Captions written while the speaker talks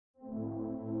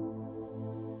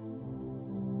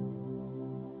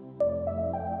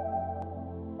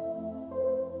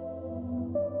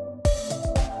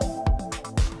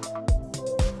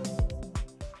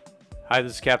Hi,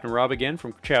 this is Captain Rob again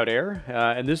from Chow Air.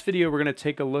 In this video, we're going to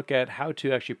take a look at how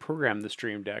to actually program the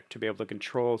Stream Deck to be able to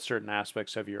control certain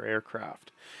aspects of your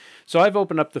aircraft. So I've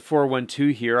opened up the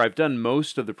 412 here. I've done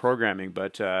most of the programming,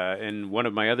 but in one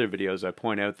of my other videos, I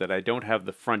point out that I don't have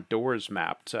the front doors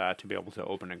mapped to be able to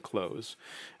open and close.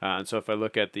 And so if I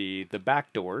look at the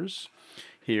back doors,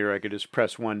 here I could just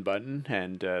press one button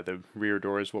and the rear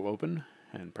doors will open,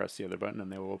 and press the other button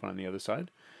and they will open on the other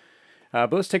side.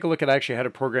 But let's take a look at actually how to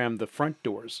program the front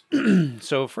doors.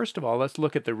 So first of all, let's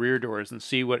look at the rear doors and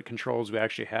see what controls we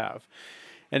actually have.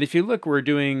 And if you look, we're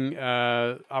doing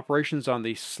operations on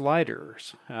the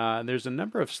sliders. There's a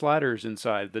number of sliders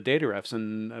inside the datarefs,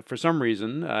 and for some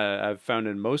reason, I've found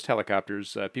in most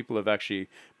helicopters, people have actually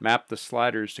mapped the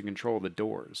sliders to control the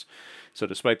doors. So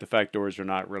despite the fact doors are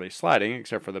not really sliding,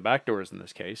 except for the back doors in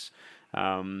this case,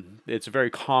 it's a very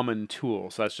common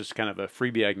tool. So that's just kind of a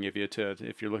freebie I can give you to,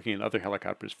 if you're looking at other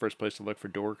helicopters, first place to look for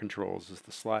door controls is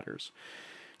the sliders.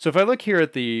 So if I look here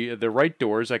at the right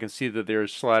doors, I can see that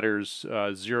there's sliders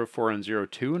 04 and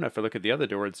 02, and if I look at the other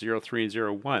door, it's 03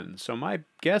 and 01. So my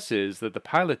guess is that the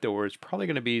pilot door is probably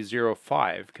going to be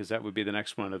 05, because that would be the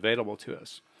next one available to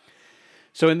us.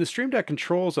 So in the Stream Deck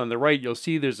controls on the right, you'll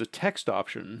see there's a text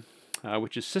option,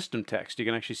 which is system text. You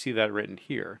can actually see that written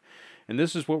here. And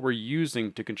this is what we're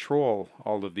using to control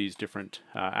all of these different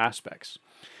aspects.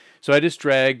 So I just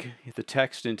drag the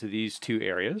text into these two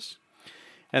areas.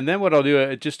 And then what I'll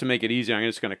do, just to make it easy, I'm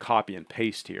just going to copy and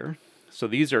paste here. So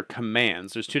these are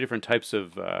commands. There's two different types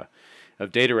of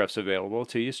datarefs available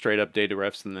to you, straight up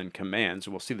datarefs and then commands.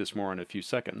 We'll see this more in a few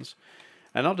seconds.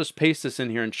 And I'll just paste this in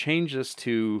here and change this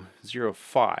to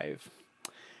 05.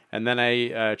 And then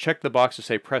I check the box to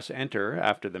say press enter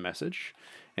after the message.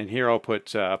 And here I'll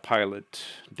put pilot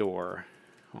door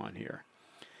on here.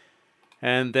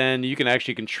 And then you can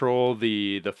actually control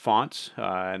the font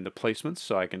and the placements.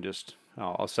 So I can just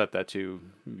I'll set that to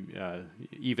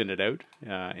even it out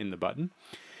in the button.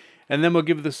 And then we'll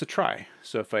give this a try.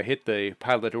 So if I hit the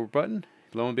pilot door button,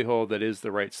 lo and behold, that is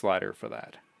the right slider for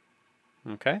that.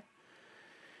 Okay?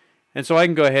 And so I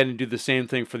can go ahead and do the same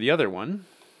thing for the other one.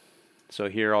 So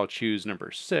here I'll choose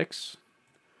number 6.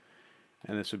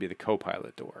 And this would be the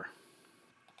co-pilot door.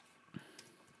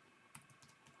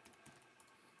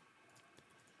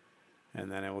 And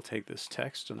then I will take this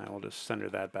text and I will just center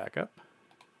that back up.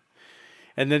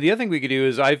 And then the other thing we could do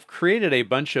is I've created a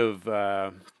bunch of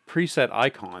preset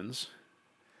icons.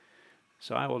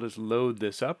 So I will just load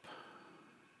this up.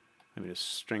 Let me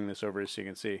just string this over so you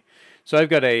can see. So I've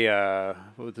got a,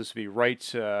 what would this be, right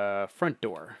front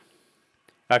door.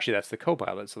 Actually, that's the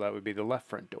co-pilot, so that would be the left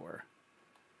front door.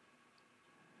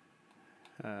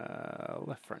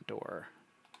 Left front door.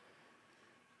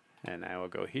 And I will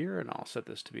go here and I'll set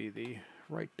this to be the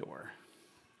right door.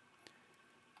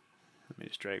 Let me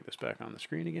just drag this back on the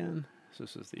screen again. So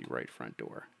this is the right front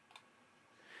door.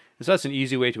 And so that's an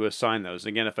easy way to assign those.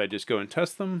 Again, if I just go and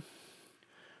test them,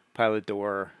 pilot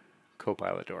door,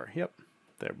 co-pilot door. Yep,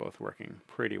 they're both working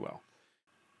pretty well.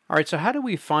 All right, so how do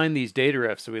we find these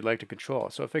datarefs that we'd like to control?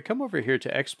 So if I come over here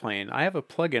to X-Plane, I have a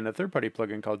plugin, a third-party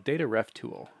plugin called Dataref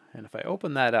Tool. And if I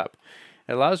open that up,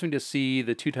 it allows me to see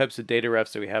the two types of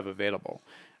datarefs that we have available.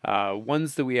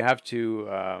 Ones that we have to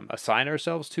assign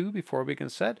ourselves to before we can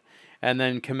set, and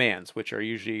then commands, which are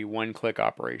usually one-click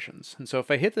operations. And so if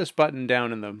I hit this button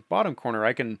down in the bottom corner,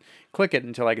 I can click it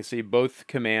until I can see both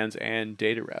commands and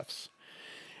datarefs.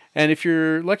 And if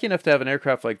you're lucky enough to have an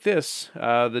aircraft like this,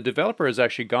 the developer has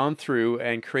actually gone through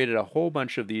and created a whole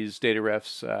bunch of these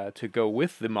datarefs to go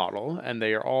with the model, and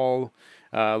they are all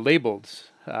labeled.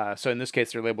 So in this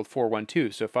case, they're labeled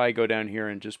 412. So if I go down here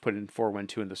and just put in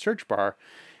 412 in the search bar,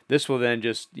 this will then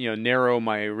just narrow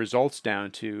my results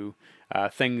down to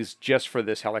things just for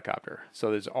this helicopter.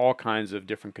 So there's all kinds of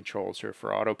different controls here for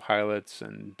autopilots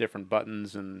and different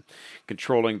buttons and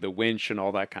controlling the winch and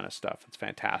all that kind of stuff. It's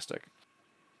fantastic.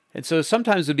 And so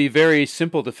sometimes it'd be very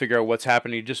simple to figure out what's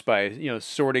happening just by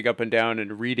sorting up and down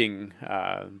and reading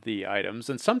the items.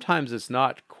 And sometimes it's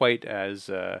not quite as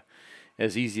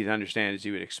easy to understand as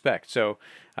you would expect. So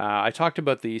I talked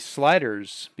about the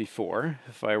sliders before.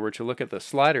 If I were to look at the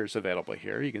sliders available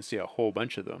here, you can see a whole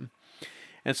bunch of them.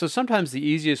 And so sometimes the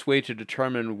easiest way to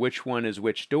determine which one is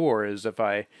which door is if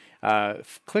I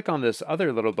click on this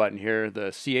other little button here, the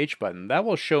CH button. That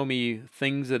will show me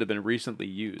things that have been recently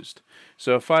used.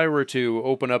 So if I were to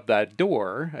open up that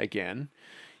door again,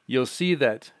 you'll see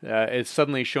that it's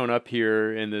suddenly shown up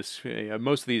here in this,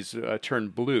 most of these turn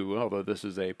blue, although this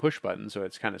is a push button, so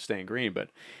it's kind of staying green, but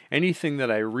anything that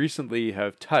I recently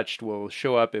have touched will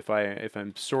show up if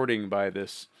I'm sorting by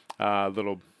this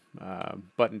little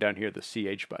button down here, the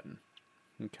CH button.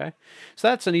 Okay, so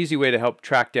that's an easy way to help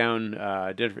track down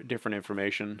different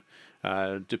information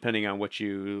depending on what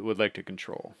you would like to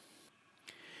control.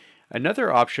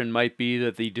 Another option might be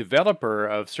that the developer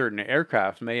of certain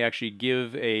aircraft may actually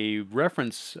give a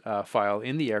reference file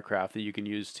in the aircraft that you can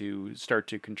use to start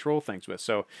to control things with.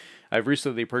 So I've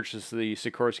recently purchased the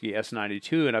Sikorsky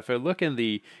S92, and if I look in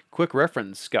the quick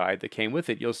reference guide that came with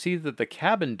it, you'll see that the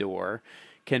cabin door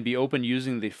can be opened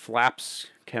using the flaps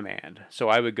command. So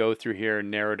I would go through here and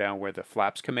narrow down where the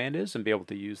flaps command is and be able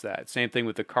to use that. Same thing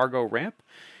with the cargo ramp.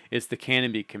 It's the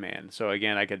Canopy command. So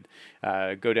again, I could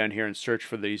go down here and search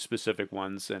for these specific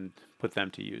ones and put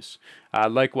them to use.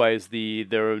 Likewise, the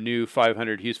new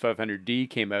 500 Hughes 500D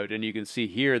came out, and you can see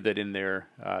here that in their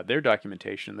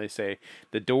documentation they say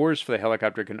the doors for the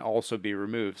helicopter can also be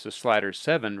removed. So slider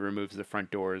 7 removes the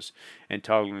front doors, and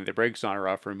toggling the brakes on or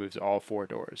off removes all 4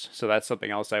 doors. So that's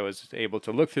something else I was able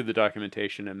to look through the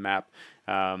documentation and map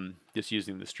just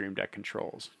using the Stream Deck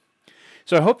controls.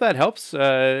 So I hope that helps.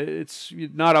 It's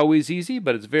not always easy,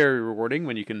 but it's very rewarding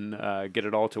when you can get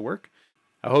it all to work.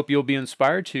 I hope you'll be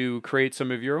inspired to create some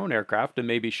of your own aircraft and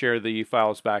maybe share the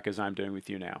files back as I'm doing with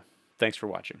you now. Thanks for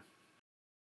watching.